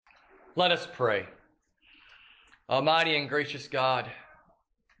Let us pray. Almighty and gracious God,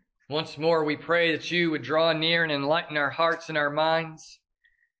 once more we pray that you would draw near and enlighten our hearts and our minds,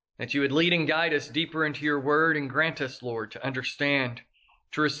 that you would lead and guide us deeper into your word and grant us, Lord, to understand,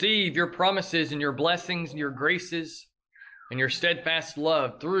 to receive your promises and your blessings and your graces and your steadfast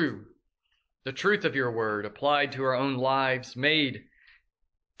love through the truth of your word applied to our own lives, made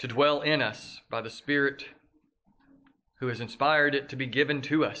to dwell in us by the Spirit who has inspired it to be given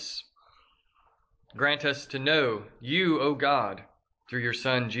to us. Grant us to know you, O God, through your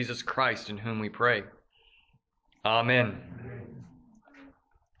Son, Jesus Christ, in whom we pray. Amen.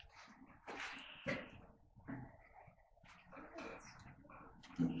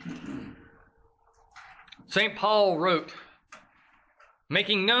 St. Paul wrote,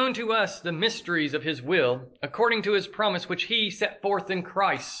 making known to us the mysteries of his will, according to his promise which he set forth in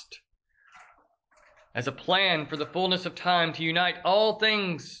Christ, as a plan for the fullness of time to unite all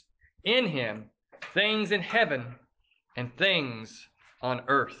things in him, things in heaven and things on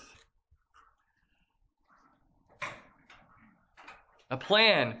earth. A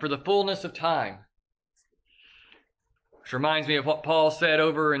plan for the fullness of time. Which reminds me of what Paul said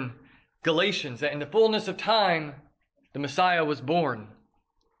over in Galatians, that in the fullness of time, the Messiah was born.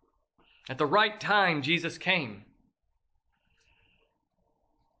 At the right time, Jesus came.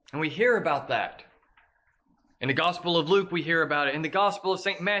 And we hear about that. In the Gospel of Luke, we hear about it. In the Gospel of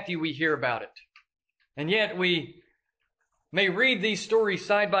St. Matthew, we hear about it. And yet we may read these stories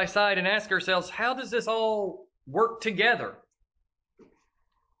side by side and ask ourselves, how does this all work together?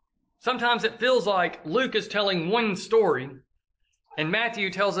 Sometimes it feels like Luke is telling one story and Matthew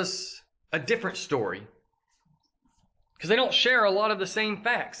tells us a different story. Because they don't share a lot of the same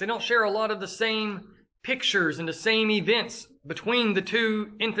facts. They don't share a lot of the same pictures and the same events between the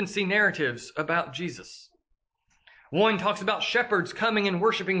two infancy narratives about Jesus. One talks about shepherds coming and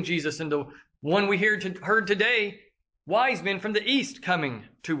worshiping Jesus, and the one we heard today, wise men from the east coming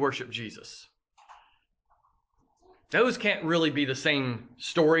to worship Jesus. Those can't really be the same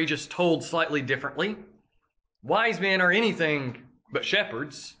story, just told slightly differently. Wise men are anything but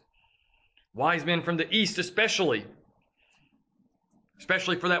shepherds. Wise men from the east especially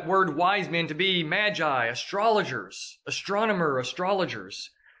for that word wise men to be magi, astrologers, astrologers.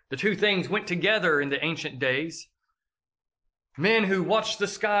 The two things went together in the ancient days. Men who watched the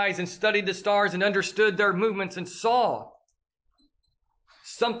skies and studied the stars and understood their movements and saw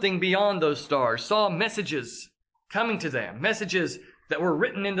something beyond those stars, saw messages coming to them, messages that were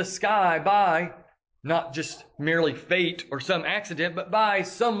written in the sky by not just merely fate or some accident, but by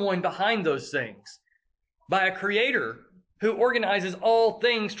someone behind those things, by a creator who organizes all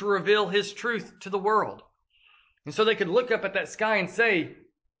things to reveal his truth to the world. And so they could look up at that sky and say,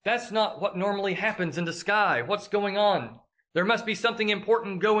 that's not what normally happens in the sky. What's going on? There must be something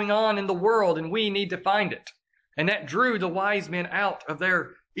important going on in the world, and we need to find it. And that drew the wise men out of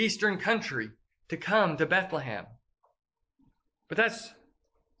their eastern country to come to Bethlehem. But that's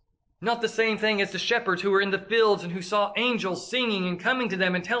not the same thing as the shepherds who were in the fields and who saw angels singing and coming to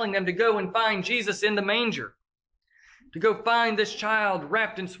them and telling them to go and find Jesus in the manger. To go find this child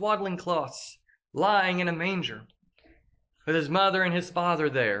wrapped in swaddling cloths, lying in a manger, with his mother and his father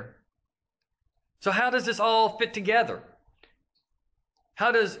there. So how does this all fit together?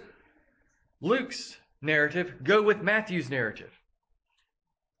 How does Luke's narrative go with Matthew's narrative?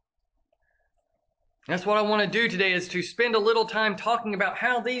 That's what I want to do today, is to spend a little time talking about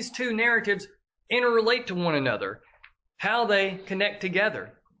how these two narratives interrelate to one another, how they connect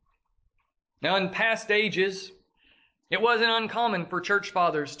together. Now, in past ages, it wasn't uncommon for church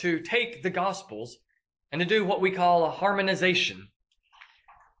fathers to take the Gospels and to do what we call a harmonization,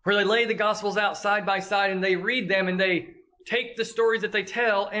 where they lay the Gospels out side by side and they read them and they take the stories that they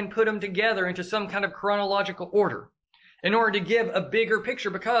tell and put them together into some kind of chronological order in order to give a bigger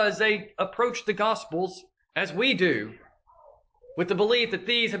picture, because they approach the Gospels as we do, with the belief that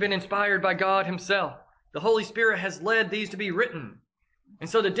these have been inspired by God himself. The Holy Spirit has led these to be written. And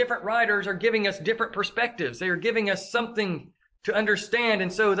so the different writers are giving us different perspectives. They are giving us something to understand,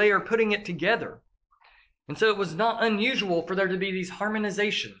 and so they are putting it together. And so it was not unusual for there to be these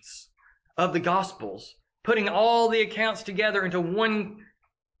harmonizations of the Gospels, putting all the accounts together into one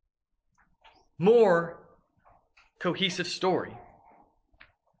more cohesive story.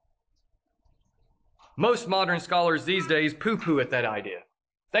 Most modern scholars these days poo-poo at that idea.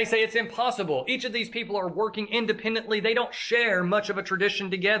 They say it's impossible. Each of these people are working independently. They don't share much of a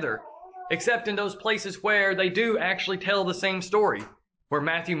tradition together, except in those places where they do actually tell the same story, where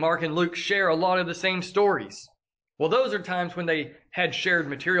Matthew, Mark, and Luke share a lot of the same stories. Well, those are times when they had shared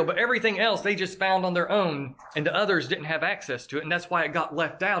material, but everything else they just found on their own, and the others didn't have access to it, and that's why it got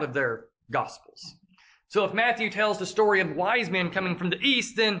left out of their Gospels. So if Matthew tells the story of wise men coming from the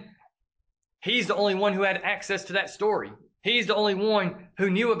east, then he's the only one who had access to that story. He's the only one who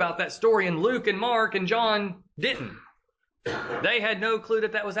knew about that story, and Luke and Mark and John didn't. They had no clue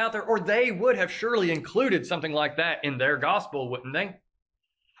that that was out there, or they would have surely included something like that in their gospel, wouldn't they?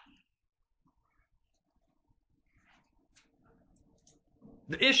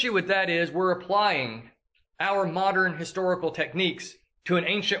 The issue with that is we're applying our modern historical techniques to an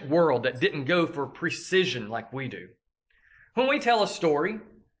ancient world that didn't go for precision like we do. When we tell a story,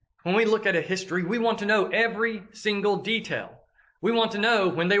 when we look at a history, we want to know every single detail. We want to know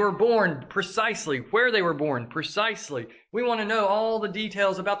when they were born precisely, where they were born precisely. We want to know all the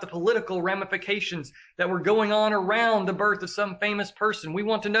details about the political ramifications that were going on around the birth of some famous person. We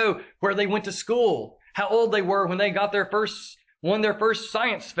want to know where they went to school, how old they were when they got won their first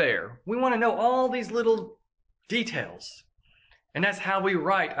science fair. We want to know all these little details. And that's how we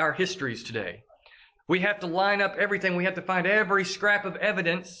write our histories today. We have to line up everything. We have to find every scrap of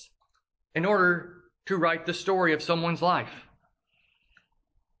evidence in order to write the story of someone's life.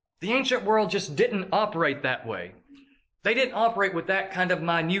 The ancient world just didn't operate that way. They didn't operate with that kind of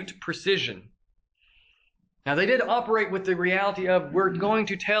minute precision. Now, they did operate with the reality of we're going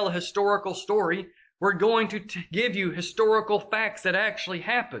to tell a historical story. We're going to give you historical facts that actually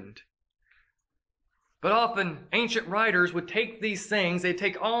happened. But often, ancient writers would take these things, they'd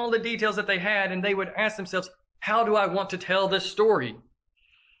take all the details that they had, and they would ask themselves, how do I want to tell this story?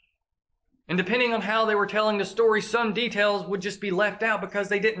 And depending on how they were telling the story, some details would just be left out because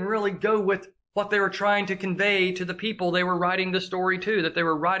they didn't really go with what they were trying to convey to the people they were writing the story to, that they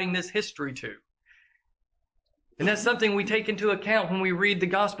were writing this history to. And that's something we take into account when we read the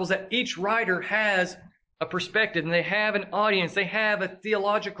Gospels, that each writer has a perspective and they have an audience. They have a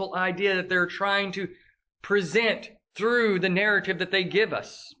theological idea that they're trying to present through the narrative that they give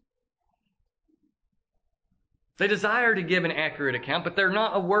us. They desire to give an accurate account, but they're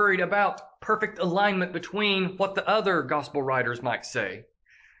not worried about perfect alignment between what the other gospel writers might say.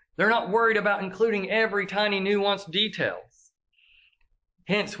 They're not worried about including every tiny nuanced detail.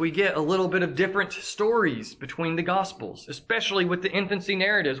 Hence, we get a little bit of different stories between the Gospels, especially with the infancy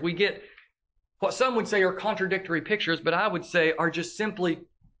narratives. We get what some would say are contradictory pictures, but I would say are just simply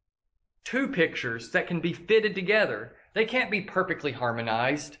two pictures that can be fitted together. They can't be perfectly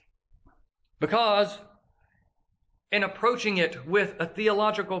harmonized because in approaching it with a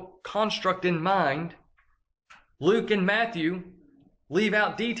theological construct in mind, Luke and Matthew leave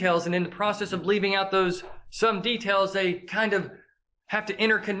out details, and in the process of leaving out some details, they kind of have to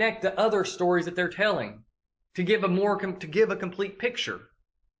interconnect the other stories that they're telling to give a complete picture.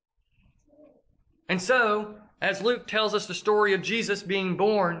 And so, as Luke tells us the story of Jesus being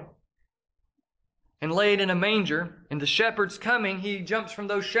born and laid in a manger, and the shepherds coming, he jumps from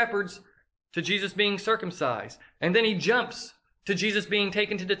those shepherds to Jesus being circumcised. And then he jumps to Jesus being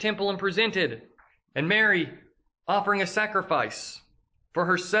taken to the temple and presented, and Mary offering a sacrifice for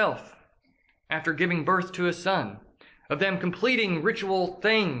herself after giving birth to a son, of them completing ritual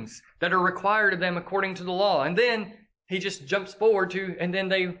things that are required of them according to the law. And then he just jumps forward and then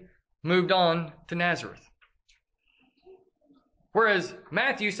they moved on to Nazareth. Whereas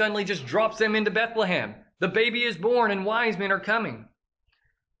Matthew suddenly just drops them into Bethlehem. The baby is born and wise men are coming.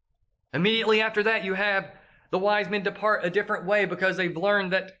 Immediately after that, you have the wise men depart a different way because they've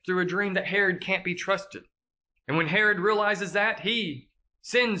learned that through a dream that Herod can't be trusted. And when Herod realizes that, he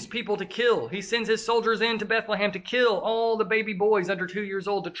sends people to kill. He sends his soldiers into Bethlehem to kill all the baby boys under 2 years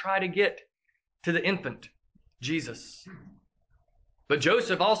old to try to get to the infant, Jesus. But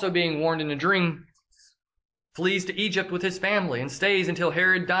Joseph, also being warned in a dream, flees to Egypt with his family and stays until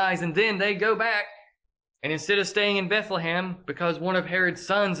Herod dies. And then they go back, and instead of staying in Bethlehem, because one of Herod's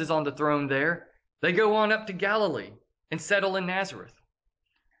sons is on the throne there, they go on up to Galilee and settle in Nazareth.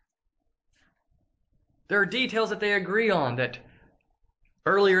 There are details that they agree on, that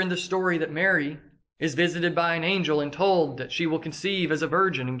earlier in the story that Mary is visited by an angel and told that she will conceive as a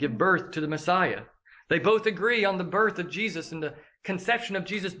virgin and give birth to the Messiah. They both agree on the birth of Jesus and the conception of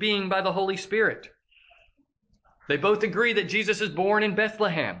Jesus being by the Holy Spirit. They both agree that Jesus is born in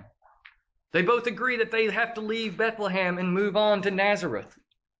Bethlehem. They both agree that they have to leave Bethlehem and move on to Nazareth.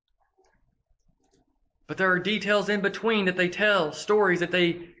 But there are details in between that they tell, stories that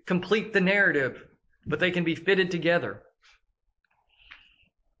they complete the narrative, but they can be fitted together.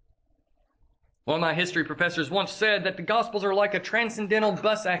 One of my history professors once said that the Gospels are like a transcendental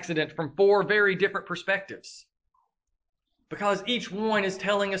bus accident from 4 very different perspectives. Because each one is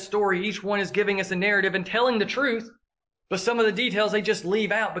telling a story, each one is giving us a narrative and telling the truth, But some of the details they just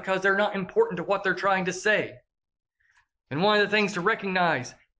leave out because they're not important to what they're trying to say. And one of the things to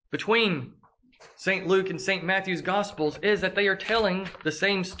recognize between St. Luke and St. Matthew's Gospels is that they are telling the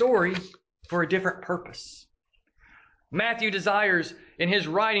same story for a different purpose. Matthew desires in his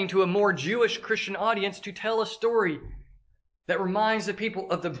writing to a more Jewish Christian audience to tell a story that reminds the people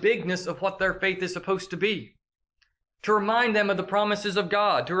of the bigness of what their faith is supposed to be. To remind them of the promises of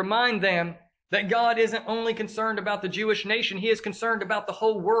God. To remind them that God isn't only concerned about the Jewish nation, He is concerned about the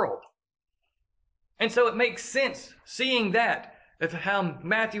whole world. And so it makes sense, seeing that, of how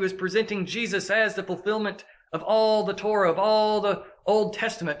Matthew is presenting Jesus as the fulfillment of all the Torah, of all the Old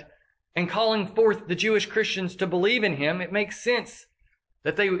Testament, and calling forth the Jewish Christians to believe in Him. It makes sense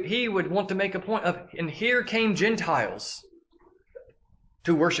that he would want to make a point of, and here came Gentiles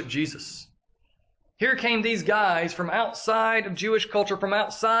to worship Jesus. Here came these guys from outside of Jewish culture, from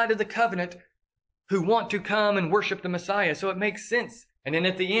outside of the covenant, who want to come and worship the Messiah. So it makes sense. And then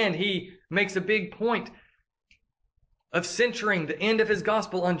at the end, he makes a big point of centering the end of his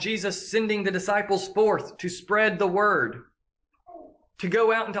gospel on Jesus sending the disciples forth to spread the word, to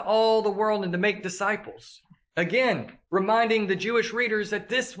go out into all the world and to make disciples. Again, reminding the Jewish readers that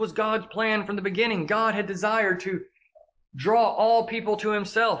this was God's plan from the beginning. God had desired to draw all people to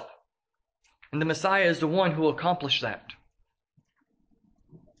Himself. And the Messiah is the one who will accomplish that.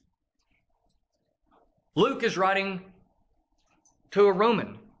 Luke is writing to a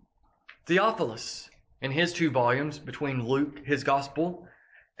Roman, Theophilus, in his 2 volumes between Luke, his gospel,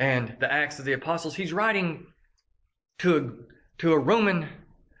 and the Acts of the Apostles. He's writing to a Roman.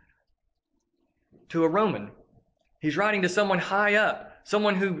 He's writing to someone high up,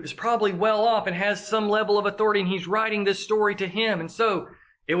 someone who is probably well off and has some level of authority, and he's writing this story to him. And so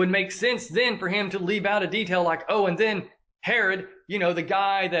it would make sense then for him to leave out a detail like, oh, and then Herod, the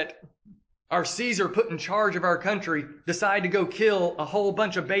guy that our Caesar put in charge of our country, decided to go kill a whole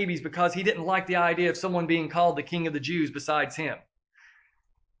bunch of babies because he didn't like the idea of someone being called the King of the Jews besides him.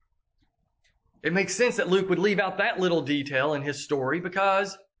 It makes sense that Luke would leave out that little detail in his story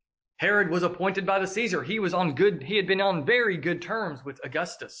because Herod was appointed by the Caesar. He had been on very good terms with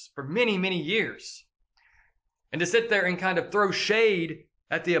Augustus for many, many years. And to sit there and kind of throw shade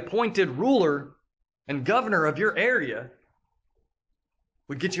at the appointed ruler and governor of your area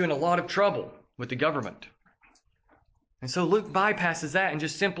would get you in a lot of trouble with the government. And so Luke bypasses that and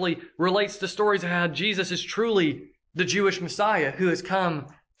just simply relates the stories of how Jesus is truly the Jewish Messiah who has come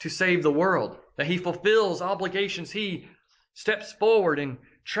to save the world, that He fulfills obligations. He steps forward and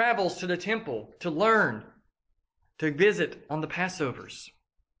travels to the temple to learn, to visit on the Passovers.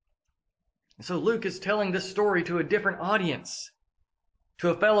 And so Luke is telling this story to a different audience,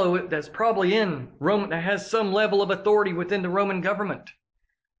 to a fellow that's probably in Rome, that has some level of authority within the Roman government,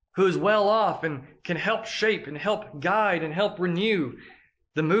 who is well off and can help shape and help guide and help renew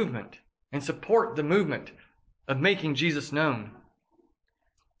the movement and support the movement of making Jesus known.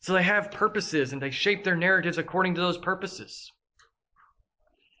 So they have purposes and they shape their narratives according to those purposes.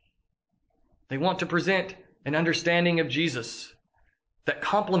 They want to present an understanding of Jesus that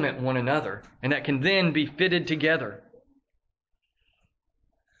complement one another and that can then be fitted together.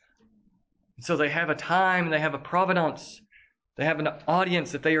 And so they have a time, they have a provenance, they have an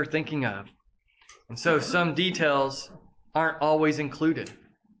audience that they are thinking of. And so some details aren't always included.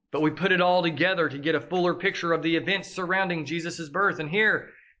 But we put it all together to get a fuller picture of the events surrounding Jesus' birth. And here,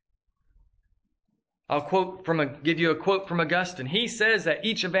 I'll give you a quote from Augustine. He says that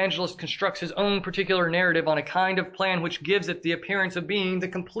each evangelist constructs his own particular narrative on a kind of plan which gives it the appearance of being the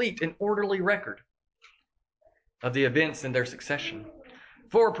complete and orderly record of the events in their succession.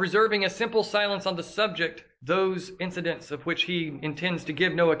 For preserving a simple silence on the subject, those incidents of which he intends to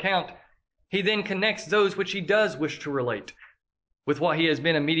give no account, he then connects those which he does wish to relate with what he has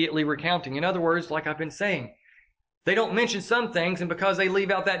been immediately recounting. In other words, like I've been saying, they don't mention some things, and because they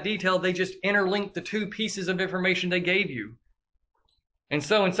leave out that detail, they just interlink the 2 pieces of information they gave you. And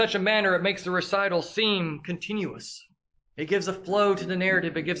so in such a manner, it makes the recital seem continuous. It gives a flow to the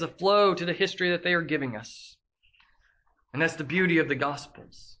narrative. It gives a flow to the history that they are giving us. And that's the beauty of the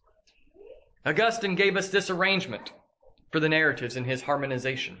Gospels. Augustine gave us this arrangement for the narratives in his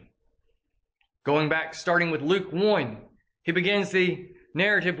harmonization. Going back, starting with Luke 1, he begins the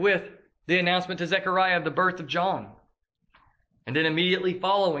narrative with the announcement to Zechariah of the birth of John. And then immediately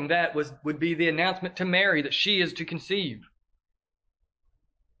following that would be the announcement to Mary that she is to conceive.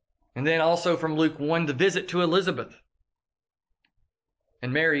 And then also from Luke 1, the visit to Elizabeth,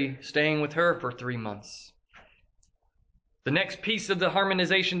 and Mary staying with her for 3 months. The next piece of the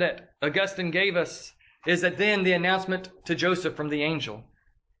harmonization that Augustine gave us is that then the announcement to Joseph from the angel.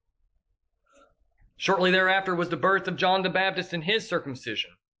 Shortly thereafter was the birth of John the Baptist and his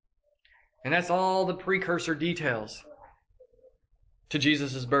circumcision. And that's all the precursor details to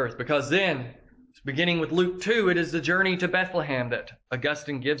Jesus' birth. Because then, beginning with Luke 2, it is the journey to Bethlehem that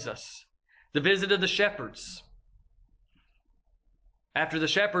Augustine gives us. The visit of the shepherds. After the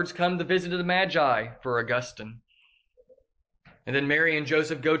shepherds come the visit of the Magi for Augustine. And then Mary and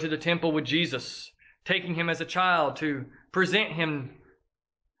Joseph go to the temple with Jesus, taking him as a child to present him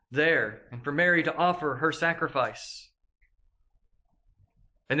there, and for Mary to offer her sacrifice.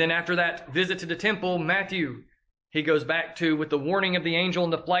 And then after that visit to the temple, Matthew, he goes back to with the warning of the angel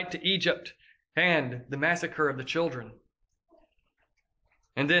and the flight to Egypt and the massacre of the children.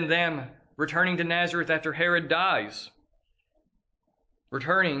 And then them returning to Nazareth after Herod dies.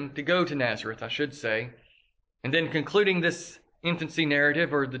 Returning to go to Nazareth, I should say. And then concluding this infancy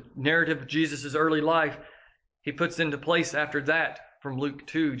narrative, or the narrative of Jesus' early life, he puts into place after that from Luke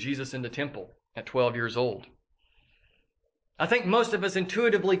 2, Jesus in the temple at 12 years old. I think most of us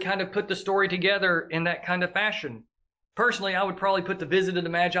intuitively kind of put the story together in that kind of fashion. Personally, I would probably put the visit of the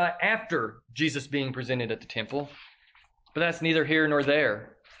Magi after Jesus being presented at the temple, but that's neither here nor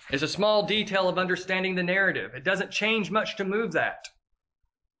there. It's a small detail of understanding the narrative. It doesn't change much to move that.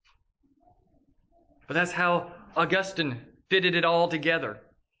 But that's how Augustine fitted it all together.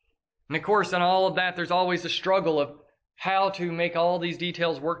 And of course, in all of that, there's always a struggle of how to make all these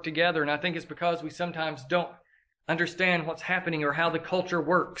details work together. And I think it's because we sometimes don't understand what's happening or how the culture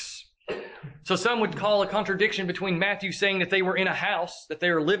works. So some would call a contradiction between Matthew saying that they were in a house, that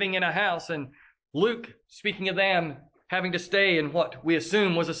they were living in a house, and Luke speaking of them having to stay in what we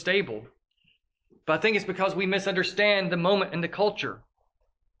assume was a stable. But I think it's because we misunderstand the moment and the culture.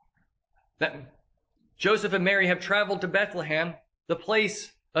 That Joseph and Mary have traveled to Bethlehem, the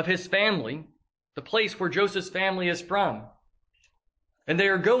place of his family, the place where Joseph's family is from. And they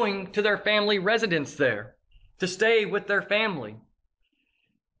are going to their family residence there to stay with their family.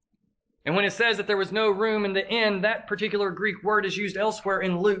 And when it says that there was no room in the inn, that particular Greek word is used elsewhere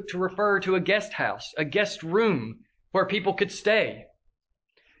in Luke to refer to a guest house, a guest room where people could stay.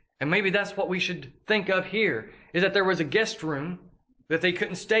 And maybe that's what we should think of here, is that there was a guest room that they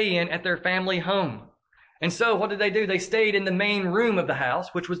couldn't stay in at their family home. And so what did they do? They stayed in the main room of the house,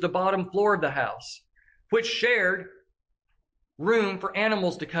 which was the bottom floor of the house, which shared room for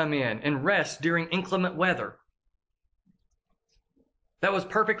animals to come in and rest during inclement weather. That was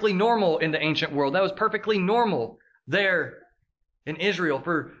perfectly normal in the ancient world. That was perfectly normal there in Israel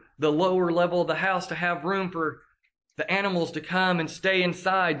for the lower level of the house to have room for the animals to come and stay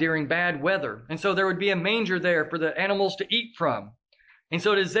inside during bad weather. And so there would be a manger there for the animals to eat from. And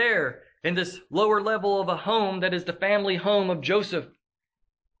so it is there in this lower level of a home that is the family home of Joseph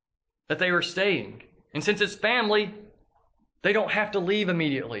that they were staying. And since it's family, they don't have to leave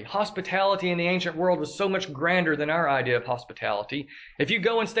immediately. Hospitality in the ancient world was so much grander than our idea of hospitality. If you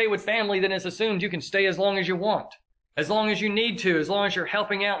go and stay with family, then it's assumed you can stay as long as you want, as long as you need to, as long as you're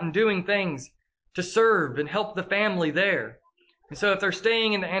helping out and doing things to serve and help the family there. And so if they're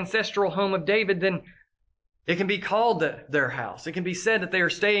staying in the ancestral home of David, then it can be called their house. It can be said that they are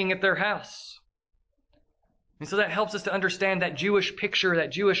staying at their house. And so that helps us to understand that Jewish picture,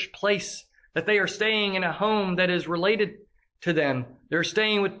 that Jewish place, that they are staying in a home that is related to them. They're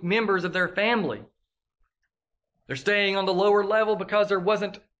staying with members of their family. They're staying on the lower level because there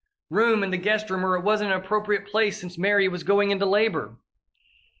wasn't room in the guest room, or it wasn't an appropriate place since Mary was going into labor.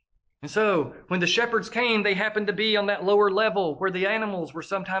 And so when the shepherds came, they happened to be on that lower level where the animals were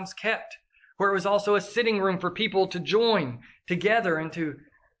sometimes kept, where it was also a sitting room for people to join together and to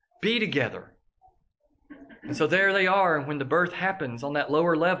be together. And so there they are when the birth happens on that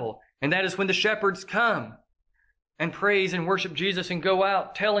lower level. And that is when the shepherds come and praise and worship Jesus and go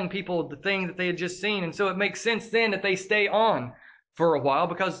out telling people the thing that they had just seen. And so it makes sense then that they stay on for a while,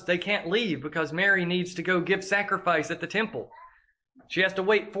 because they can't leave, because Mary needs to go give sacrifice at the temple. She has to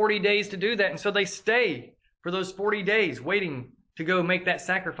wait 40 days to do that. And so they stay for those 40 days waiting to go make that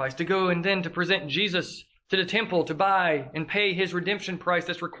sacrifice, to go and then to present Jesus to the temple to buy and pay his redemption price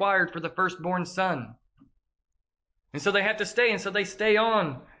that's required for the firstborn son. And so they have to stay. And so they stay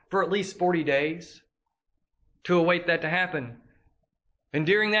on for at least 40 days to await that to happen. And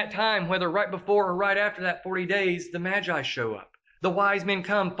during that time, whether right before or right after that 40 days, the Magi show up. The wise men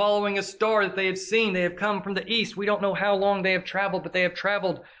come following a star that they had seen. They have come from the east. We don't know how long they have traveled, but they have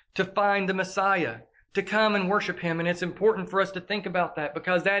traveled to find the Messiah, to come and worship him. And it's important for us to think about that,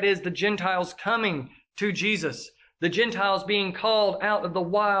 because that is the Gentiles coming to Jesus. The Gentiles being called out of the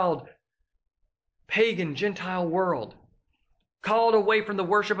wild, pagan Gentile world, called away from the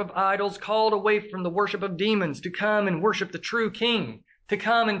worship of idols, called away from the worship of demons, to come and worship the true King, to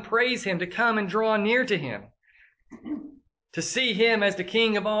come and praise him, to come and draw near to him, to see him as the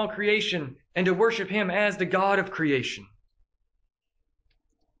King of all creation, and to worship him as the God of creation.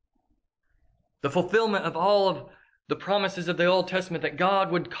 The fulfillment of all of the promises of the Old Testament, that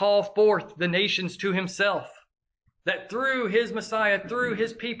God would call forth the nations to himself, that through his Messiah, through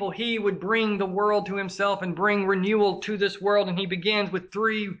his people, he would bring the world to himself and bring renewal to this world. And he begins with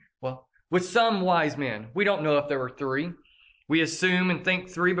with some wise men. We don't know if there were three. We assume and think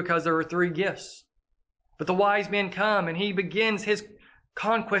three because there were three gifts. But the wise men come, and he begins his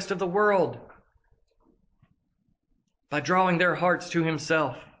conquest of the world by drawing their hearts to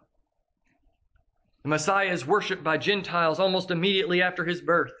himself. The Messiah is worshipped by Gentiles almost immediately after his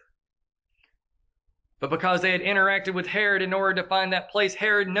birth. But because they had interacted with Herod in order to find that place,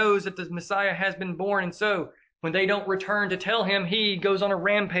 Herod knows that the Messiah has been born. And so when they don't return to tell him, he goes on a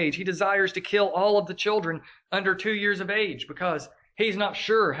rampage. He desires to kill all of the children under 2 years of age because he's not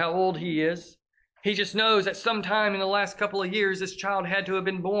sure how old he is. He just knows that sometime in the last couple of years, this child had to have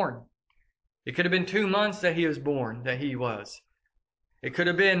been born. It could have been 2 months that he was born, that he was. It could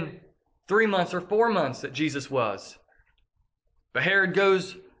have been 3 months or 4 months that Jesus was. But Herod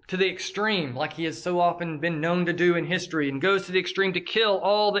goes to the extreme, like he has so often been known to do in history, and goes to the extreme to kill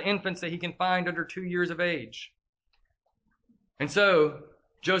all the infants that he can find under 2 years of age. And so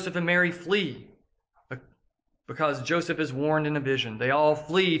Joseph and Mary flee because Joseph is warned in a vision. They all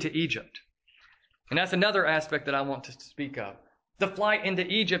flee to Egypt. And that's another aspect that I want to speak of. The flight into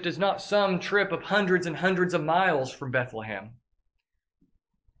Egypt is not some trip of hundreds and hundreds of miles from Bethlehem.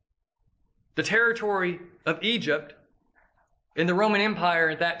 The territory of Egypt in the Roman Empire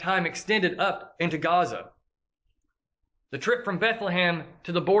at that time extended up into Gaza. The trip from Bethlehem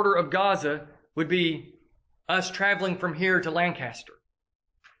to the border of Gaza would be us traveling from here to Lancaster.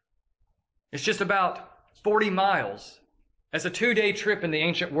 It's just about 40 miles. That's a 2-day trip in the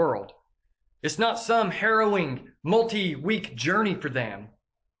ancient world. It's not some harrowing, multi-week journey for them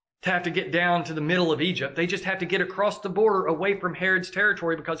to have to get down to the middle of Egypt. They just have to get across the border away from Herod's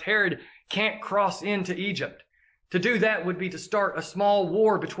territory because Herod can't cross into Egypt. To do that would be to start a small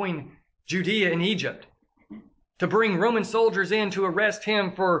war between Judea and Egypt, to bring Roman soldiers in to arrest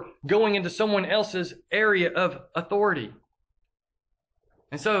him for going into someone else's area of authority.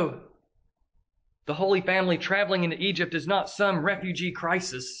 And so the Holy Family traveling into Egypt is not some refugee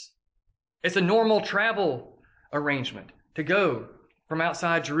crisis. It's a normal travel arrangement to go from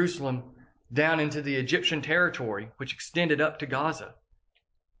outside Jerusalem down into the Egyptian territory, which extended up to Gaza.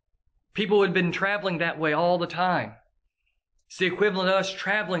 People had been traveling that way all the time. It's the equivalent of us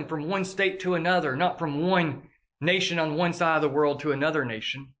traveling from one state to another, not from one nation on one side of the world to another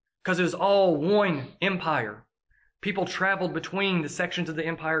nation, because it was all one empire. People traveled between the sections of the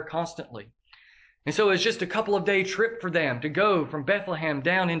empire constantly. And so it was just a couple of day trip for them to go from Bethlehem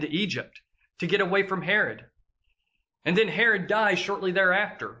down into Egypt to get away from Herod. And then Herod dies shortly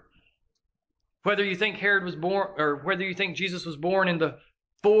thereafter. Whether you think Herod was born, or whether you think Jesus was born in the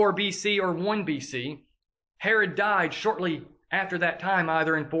 4 BC or 1 BC, Herod died shortly after that time,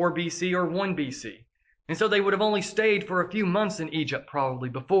 either in 4 BC or 1 BC. And so they would have only stayed for a few months in Egypt probably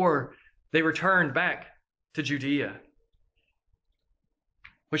before they returned back to Judea,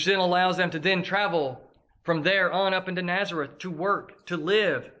 which then allows them to then travel from there on up into Nazareth to work, to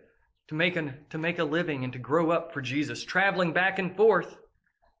live, to make a living and to grow up for Jesus, traveling back and forth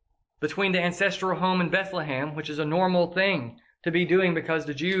between the ancestral home in Bethlehem, which is a normal thing to be doing because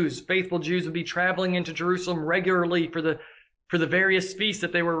the Jews, faithful Jews, would be traveling into Jerusalem regularly for the various feasts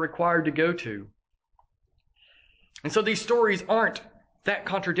that they were required to go to. And so these stories aren't that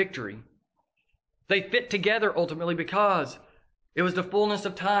contradictory. They fit together ultimately because it was the fullness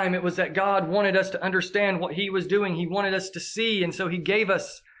of time. It was that God wanted us to understand what he was doing. He wanted us to see. And so he gave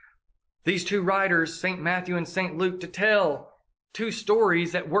us these two writers, St. Matthew and St. Luke, to tell two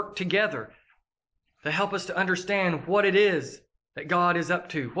stories that work together to help us to understand what it is that God is up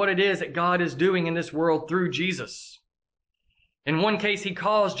to, what it is that God is doing in this world through Jesus. In one case, he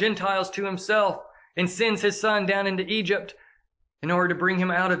calls Gentiles to himself and sends his son down into Egypt in order to bring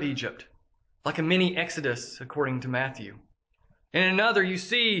him out of Egypt, like a mini Exodus, according to Matthew. In another, you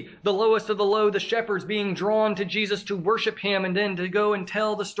see the lowest of the low, the shepherds, being drawn to Jesus to worship him and then to go and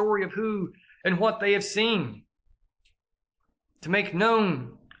tell the story of who and what they have seen, to make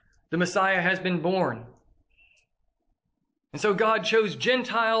known the Messiah has been born. And so God chose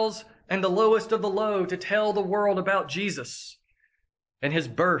Gentiles and the lowest of the low to tell the world about Jesus and his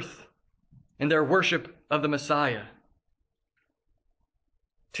birth and their worship of the Messiah.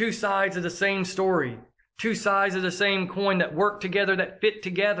 Two sides of the same story. Two sides of the same coin that work together, that fit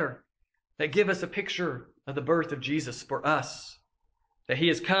together, that give us a picture of the birth of Jesus for us. that he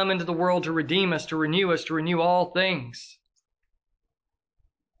has come into the world to redeem us, to renew all things.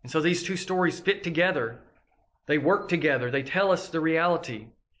 And so these two stories fit together. They work together. They tell us the reality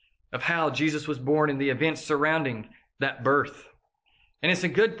of how Jesus was born and the events surrounding that birth. And it's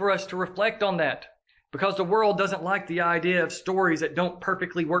good for us to reflect on that, because the world doesn't like the idea of stories that don't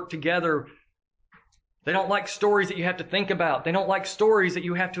perfectly work together. They don't like stories that you have to think about. They don't like stories that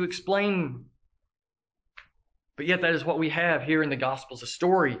you have to explain. But yet that is what we have here in the Gospels, a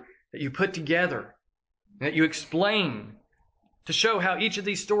story that you put together, that you explain to show how each of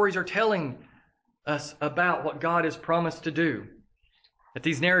these stories are telling us about what God has promised to do. That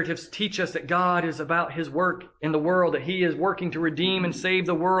these narratives teach us that God is about his work in the world, that he is working to redeem and save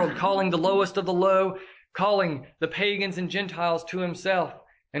the world, calling the lowest of the low, calling the pagans and Gentiles to himself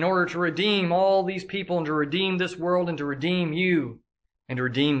in order to redeem all these people and to redeem this world and to redeem you and to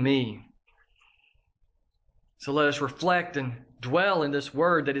redeem me. So let us reflect and dwell in this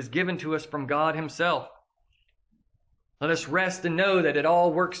word that is given to us from God himself. Let us rest and know that it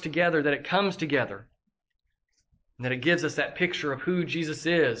all works together, that it comes together, and that it gives us that picture of who Jesus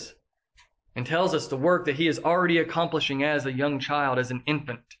is and tells us the work that he is already accomplishing as a young child, as an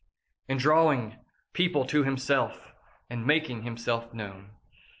infant, and drawing people to himself and making himself known.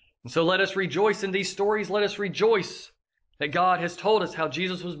 And so let us rejoice in these stories. Let us rejoice that God has told us how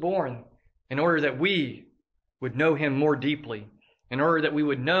Jesus was born in order that we would know him more deeply, in order that we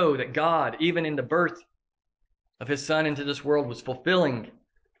would know that God, even in the birth of his Son into this world, was fulfilling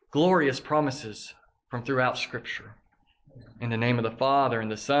glorious promises from throughout Scripture. In the name of the Father,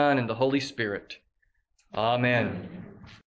 and the Son, and the Holy Spirit. Amen.